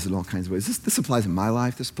this applies in all kinds of ways. This applies in my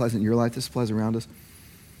life. This applies in your life. This applies around us.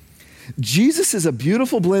 Jesus is a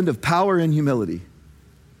beautiful blend of power and humility.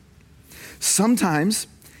 Sometimes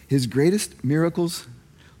his greatest miracles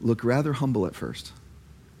look rather humble at first.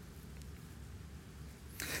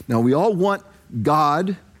 Now, we all want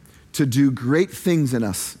God to do great things in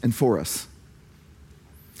us and for us.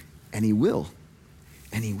 And he will.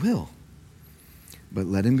 And he will. But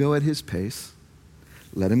let him go at his pace.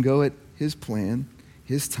 Let him go at his plan,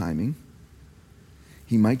 his timing.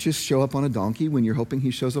 He might just show up on a donkey when you're hoping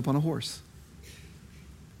he shows up on a horse.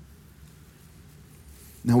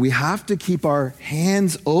 Now, we have to keep our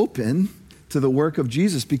hands open to the work of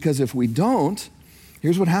Jesus, because if we don't,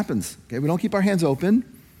 here's what happens. Okay, we don't keep our hands open.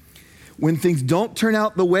 When things don't turn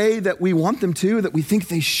out the way that we want them to, that we think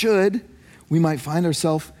they should, we might find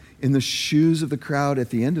ourselves in the shoes of the crowd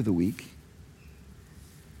at the end of the week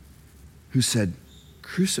who said,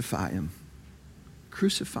 "Crucify him.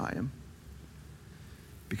 Crucify him."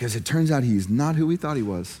 Because it turns out he's not who we thought he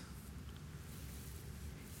was.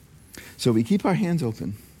 So we keep our hands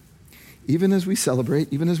open. Even as we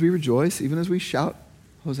celebrate, even as we rejoice, even as we shout,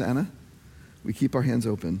 Hosanna, we keep our hands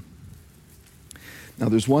open. Now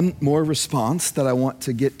there's one more response that I want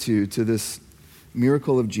to get to this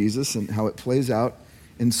miracle of Jesus and how it plays out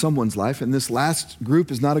in someone's life. And this last group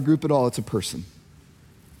is not a group at all, it's a person.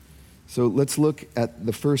 So let's look at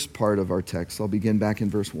the first part of our text. I'll begin back in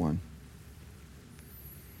verse 1.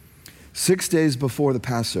 6 days before the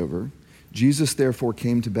Passover, Jesus therefore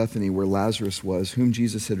came to Bethany where Lazarus was, whom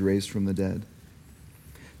Jesus had raised from the dead.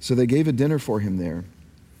 So they gave a dinner for him there.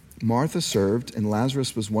 Martha served, and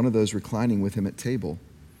Lazarus was one of those reclining with him at table.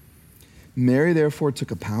 Mary therefore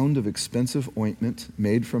took a pound of expensive ointment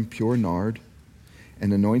made from pure nard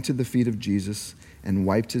and anointed the feet of Jesus and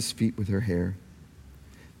wiped his feet with her hair.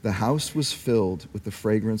 The house was filled with the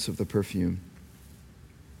fragrance of the perfume.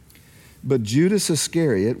 But Judas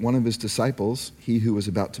Iscariot, one of his disciples, he who was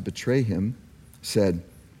about to betray him, said,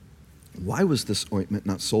 "Why was this ointment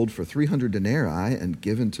not sold for 300 denarii and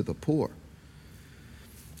given to the poor?"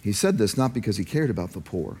 He said this not because he cared about the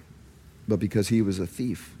poor, but because he was a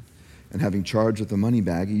thief, and having charge with the money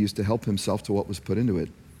bag, he used to help himself to what was put into it.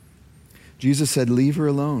 Jesus said, "Leave her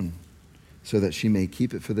alone, so that she may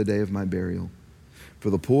keep it for the day of my burial. For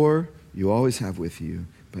the poor you always have with you,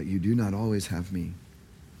 but you do not always have me."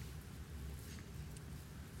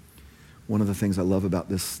 One of the things I love about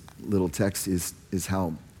this little text is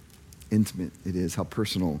how intimate it is, how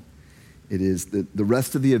personal it is. The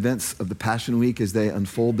rest of the events of the Passion Week as they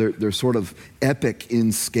unfold, they're sort of epic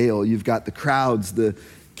in scale. You've got the crowds, the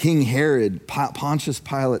King Herod, Pontius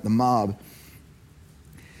Pilate, the mob.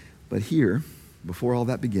 But here, before all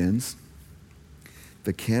that begins,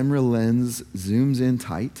 the camera lens zooms in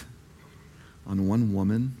tight on one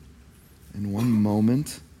woman in one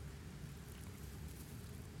moment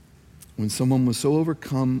when someone was so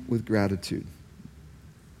overcome with gratitude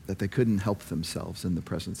that they couldn't help themselves in the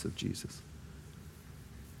presence of Jesus.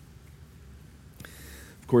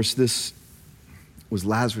 Of course, this was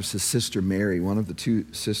Lazarus' sister Mary, one of the two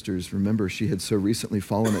sisters. Remember, she had so recently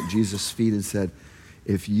fallen at Jesus' feet and said,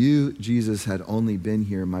 "If you, Jesus, had only been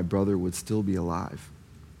here, my brother would still be alive."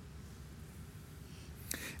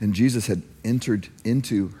 And Jesus had entered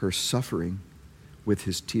into her suffering with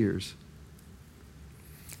his tears.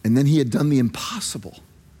 And then he had done the impossible.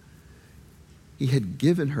 He had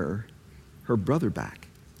given her her brother back.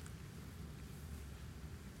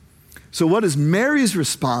 So what is Mary's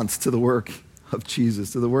response to the work of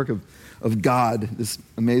Jesus, to the work of God, this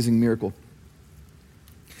amazing miracle?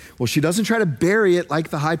 Well, she doesn't try to bury it like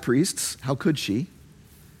the high priests. How could she?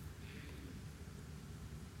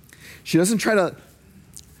 She doesn't try to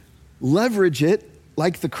leverage it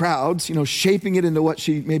like the crowds, shaping it into what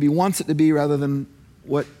she maybe wants it to be rather than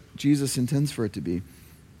what Jesus intends for it to be.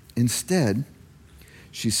 Instead,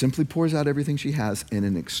 she simply pours out everything she has in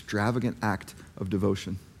an extravagant act of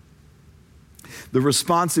devotion. The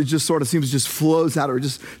response, it just sort of seems just flows out of her,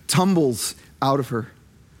 just tumbles out of her.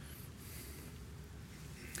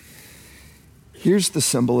 Here's the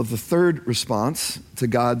symbol of the third response to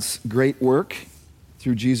God's great work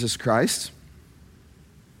through Jesus Christ.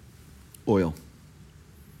 Oil.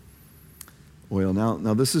 Oil.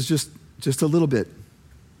 Now this is just a little bit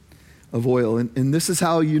of oil. And this is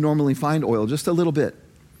how you normally find oil, just a little bit.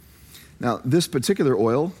 Now, this particular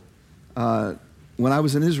oil, when I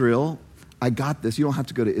was in Israel, I got this. You don't have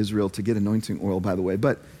to go to Israel to get anointing oil, by the way.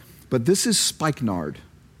 But this is spikenard,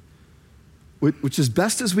 which is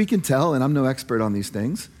best as we can tell, and I'm no expert on these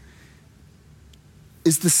things,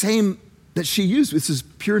 is the same that she used. This is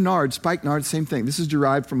pure nard, spikenard, same thing. This is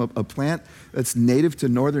derived from a plant that's native to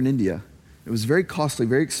northern India. It was very costly,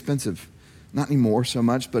 very expensive. Not anymore so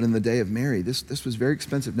much, but in the day of Mary, this was very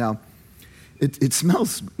expensive. Now, it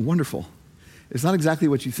smells wonderful. It's not exactly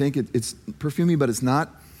what you think. It's perfumey, but it's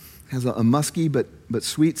not. It has a musky but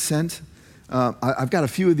sweet scent. I've got a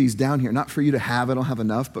few of these down here, not for you to have, I don't have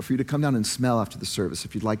enough, but for you to come down and smell after the service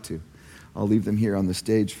if you'd like to. I'll leave them here on the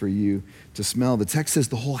stage for you to smell. The text says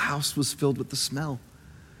the whole house was filled with the smell.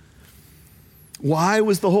 Why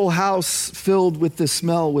was the whole house filled with this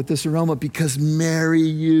smell, with this aroma? Because Mary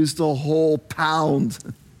used a whole pound.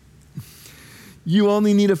 You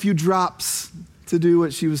only need a few drops to do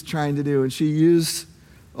what she was trying to do, and she used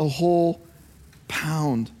a whole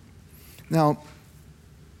pound. Now,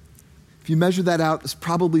 if you measure that out, it's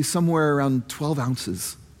probably somewhere around 12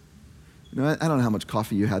 ounces. I don't know how much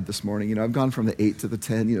coffee you had this morning. I've gone from the 8 to the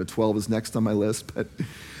 10. 12 is next on my list. But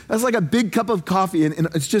that's like a big cup of coffee. And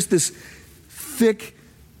it's just this thick,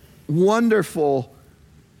 wonderful,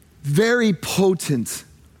 very potent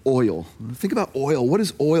oil. Think about oil. What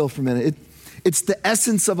is oil for a minute? It's the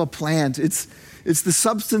essence of a plant. It's the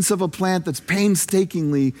substance of a plant that's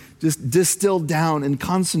painstakingly just distilled down and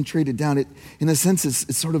concentrated down. In a sense,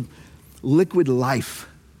 it's sort of liquid life.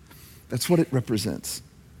 That's what it represents.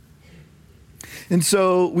 And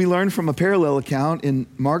so we learn from a parallel account in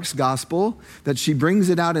Mark's gospel that she brings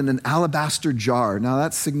it out in an alabaster jar. Now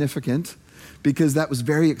that's significant because that was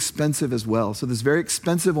very expensive as well. So this very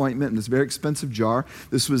expensive ointment in this very expensive jar,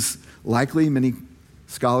 this was likely, many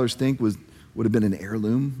scholars think, would have been an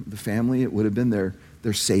heirloom of the family. It would have been their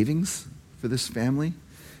savings for this family.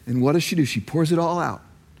 And what does she do? She pours it all out.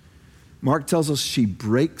 Mark tells us she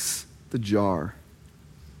breaks the jar.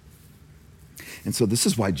 And so this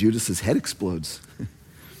is why Judas's head explodes.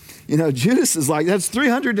 Judas is like, that's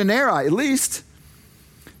 300 denarii at least.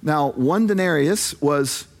 Now, 1 denarius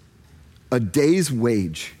was a day's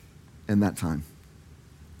wage in that time.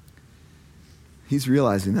 He's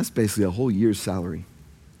realizing that's basically a whole year's salary.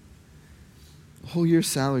 A whole year's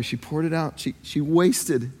salary. She poured it out. She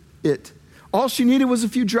wasted it. All she needed was a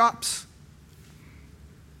few drops.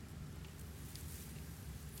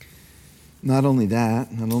 Not only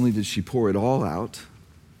that, not only did she pour it all out,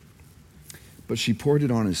 but she poured it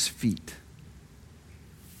on his feet.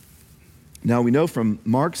 Now we know from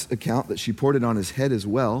Mark's account that she poured it on his head as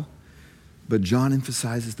well, but John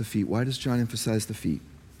emphasizes the feet. Why does John emphasize the feet?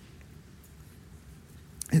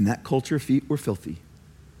 In that culture, feet were filthy.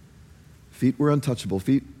 Feet were untouchable.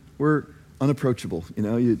 Feet were unapproachable.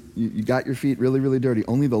 You got your feet really, really dirty.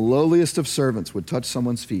 Only the lowliest of servants would touch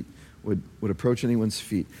someone's feet. Would approach anyone's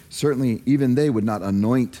feet. Certainly, even they would not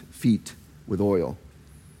anoint feet with oil.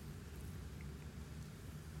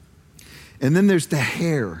 And then there's the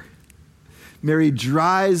hair. Mary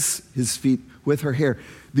dries his feet with her hair.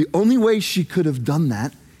 The only way she could have done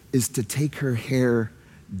that is to take her hair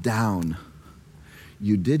down.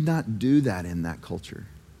 You did not do that in that culture.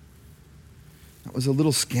 That was a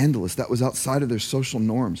little scandalous. That was outside of their social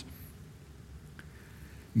norms.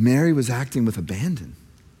 Mary was acting with abandon.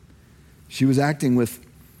 She was acting with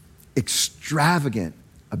extravagant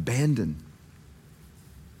abandon.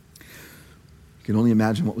 You can only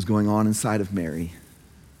imagine what was going on inside of Mary.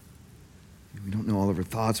 We don't know all of her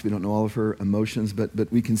thoughts. We don't know all of her emotions, but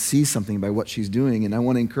we can see something by what she's doing. And I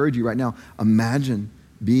want to encourage you right now, imagine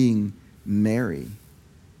being Mary.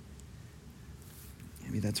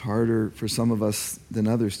 Maybe that's harder for some of us than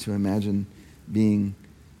others to imagine being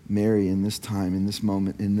Mary in this time, in this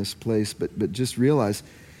moment, in this place. But just realize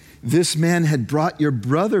this man had brought your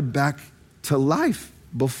brother back to life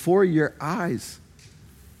before your eyes.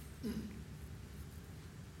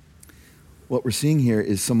 What we're seeing here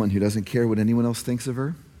is someone who doesn't care what anyone else thinks of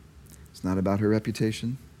her. It's not about her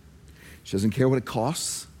reputation. She doesn't care what it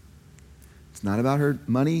costs. It's not about her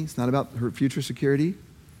money. It's not about her future security.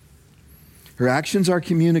 Her actions are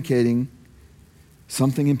communicating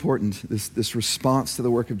something important, this response to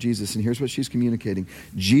the work of Jesus. And here's what she's communicating.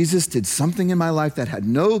 Jesus did something in my life that had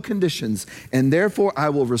no conditions, and therefore I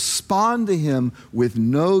will respond to him with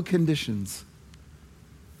no conditions.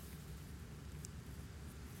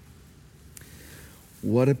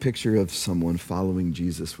 What a picture of someone following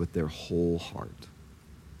Jesus with their whole heart.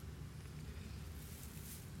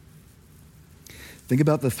 Think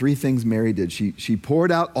about the three things Mary did. She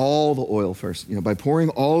poured out all the oil first. By pouring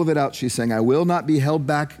all of it out, she's saying, I will not be held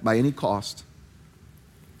back by any cost.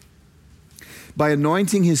 By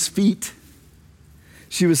anointing his feet,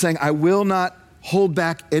 she was saying, I will not hold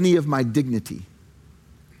back any of my dignity.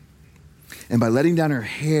 And by letting down her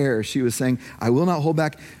hair, she was saying, I will not hold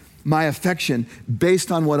back my affection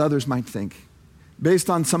based on what others might think, based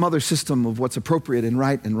on some other system of what's appropriate and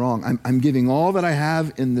right and wrong. I'm giving all that I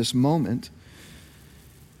have in this moment.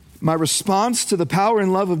 My response to the power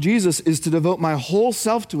and love of Jesus is to devote my whole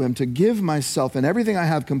self to him, to give myself and everything I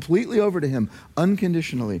have completely over to him,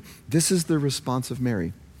 unconditionally. This is the response of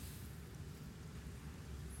Mary.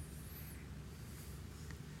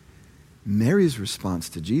 Mary's response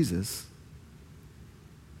to Jesus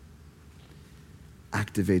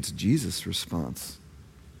activates Jesus' response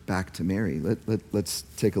back to Mary. Let's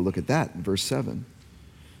take a look at that in verse 7.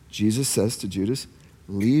 Jesus says to Judas,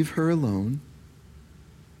 leave her alone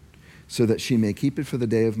so that she may keep it for the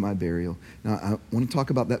day of my burial. Now, I want to talk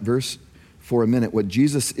about that verse for a minute. What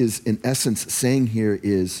Jesus is in essence saying here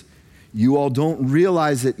is, you all don't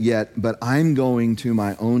realize it yet, but I'm going to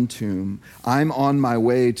my own tomb. I'm on my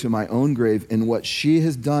way to my own grave. And what she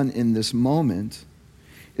has done in this moment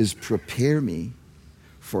is prepare me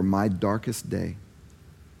for my darkest day.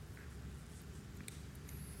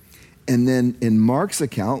 And then in Mark's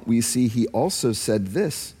account, we see he also said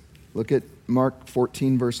this. Look at Mark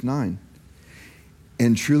 14, verse 9.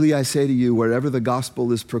 And truly I say to you, wherever the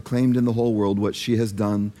gospel is proclaimed in the whole world, what she has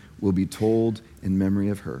done will be told in memory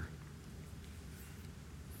of her.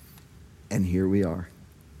 And here we are.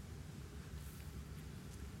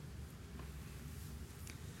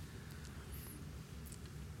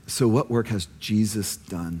 So what work has Jesus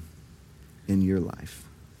done in your life?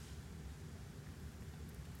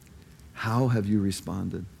 How have you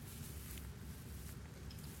responded?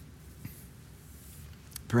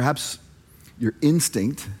 Perhaps your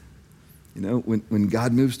instinct, when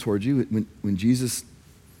God moves towards you, when Jesus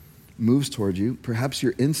moves towards you, perhaps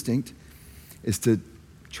your instinct is to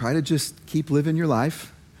try to just keep living your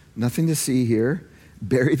life, nothing to see here,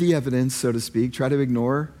 bury the evidence, so to speak, try to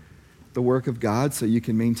ignore the work of God so you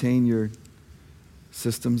can maintain your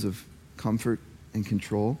systems of comfort and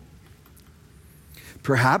control.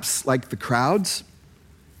 Perhaps, like the crowds,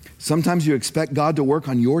 sometimes you expect God to work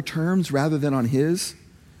on your terms rather than on his.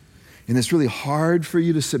 And it's really hard for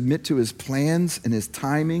you to submit to his plans and his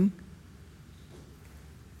timing.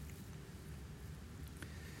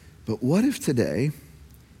 But what if today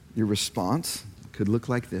your response could look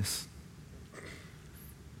like this?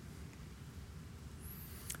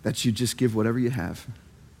 That you just give whatever you have.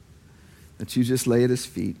 That you just lay at his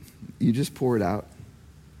feet. You just pour it out.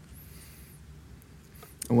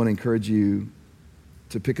 I want to encourage you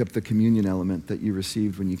to pick up the communion element that you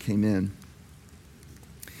received when you came in.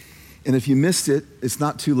 And if you missed it, it's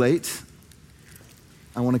not too late.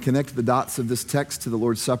 I want to connect the dots of this text to the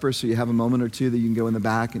Lord's Supper so you have a moment or two that you can go in the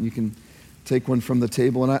back and you can take one from the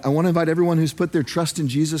table. And I want to invite everyone who's put their trust in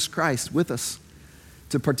Jesus Christ with us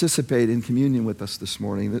to participate in communion with us this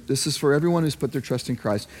morning. This is for everyone who's put their trust in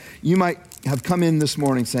Christ. You might have come in this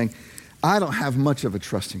morning saying, I don't have much of a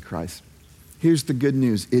trust in Christ. Here's the good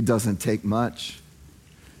news. It doesn't take much.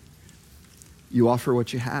 You offer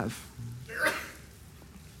what you have.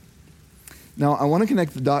 Now, I want to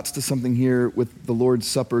connect the dots to something here with the Lord's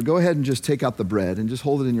Supper. Go ahead and just take out the bread and just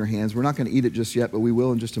hold it in your hands. We're not going to eat it just yet, but we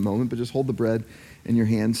will in just a moment. But just hold the bread in your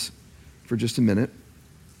hands for just a minute.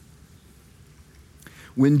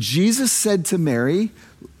 When Jesus said to Mary,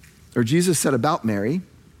 or Jesus said about Mary,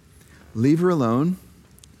 leave her alone.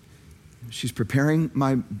 She's preparing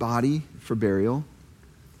my body for burial.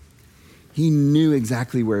 He knew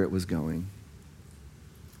exactly where it was going.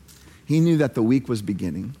 He knew that the week was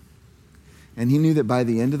beginning. And he knew that by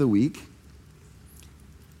the end of the week,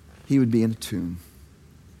 he would be in a tomb.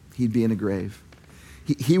 He'd be in a grave.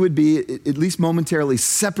 He would be, at least momentarily,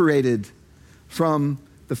 separated from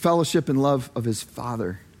the fellowship and love of his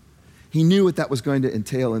Father. He knew what that was going to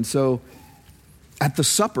entail. And so at the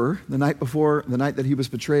supper, the night before, the night that he was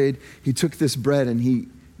betrayed, he took this bread and he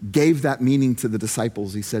gave that meaning to the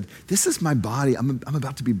disciples. He said, this is my body. I'm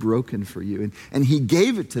about to be broken for you. And he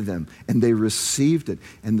gave it to them, and they received it.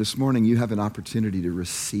 And this morning, you have an opportunity to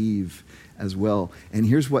receive as well. And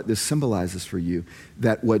here's what this symbolizes for you,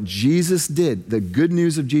 that what Jesus did, the good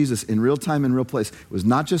news of Jesus in real time and real place, was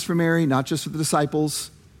not just for Mary, not just for the disciples.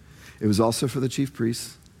 It was also for the chief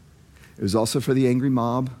priests. It was also for the angry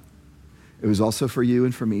mob. It was also for you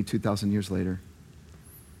and for me 2,000 years later.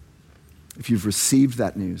 If you've received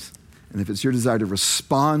that news, and if it's your desire to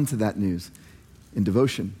respond to that news in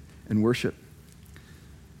devotion and worship,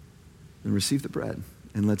 then receive the bread,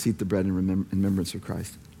 and let's eat the bread in remembrance of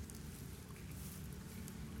Christ.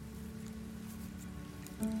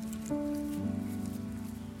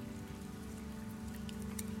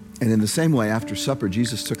 And in the same way, after supper,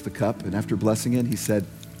 Jesus took the cup, and after blessing it, he said,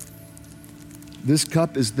 this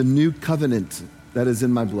cup is the new covenant that is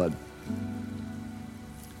in my blood.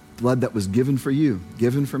 Blood that was given for you,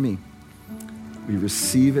 given for me. We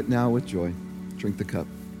receive it now with joy. Drink the cup.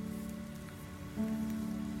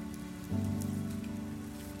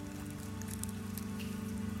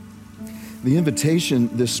 The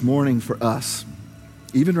invitation this morning for us,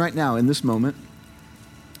 even right now in this moment,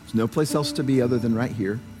 there's no place else to be other than right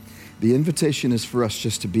here. The invitation is for us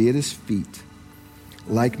just to be at his feet,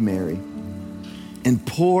 like Mary, and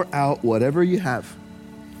pour out whatever you have.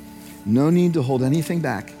 No need to hold anything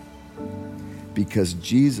back, because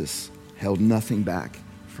Jesus held nothing back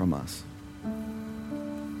from us.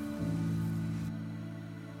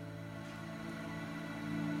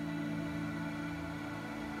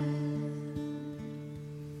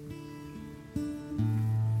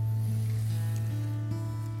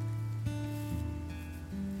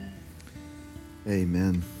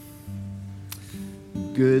 Amen.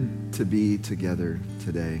 Good to be together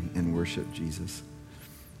today and worship Jesus.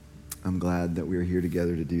 I'm glad that we're here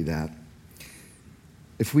together to do that.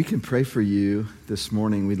 If we can pray for you this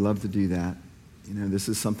morning, we'd love to do that. You know, this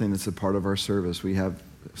is something that's a part of our service. We have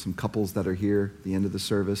some couples that are here at the end of the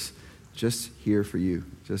service, just here for you,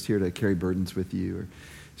 just here to carry burdens with you, or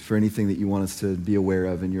for anything that you want us to be aware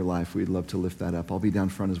of in your life. We'd love to lift that up. I'll be down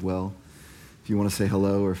front as well. If you want to say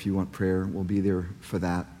hello or if you want prayer, we'll be there for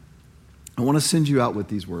that. I want to send you out with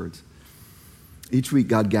these words. Each week,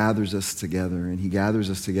 God gathers us together, and he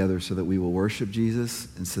gathers us together so that we will worship Jesus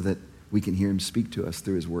and so that we can hear him speak to us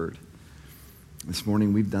through his word. This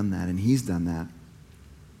morning, we've done that, and he's done that.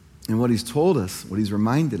 And what he's told us, what he's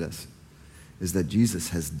reminded us, is that Jesus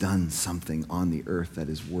has done something on the earth that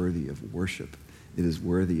is worthy of worship. It is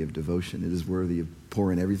worthy of devotion. It is worthy of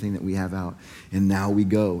pouring everything that we have out. And now we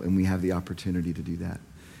go, and we have the opportunity to do that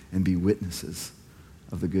and be witnesses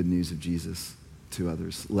of the good news of Jesus to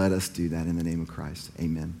others. Let us do that in the name of Christ.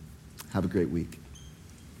 Amen. Have a great week.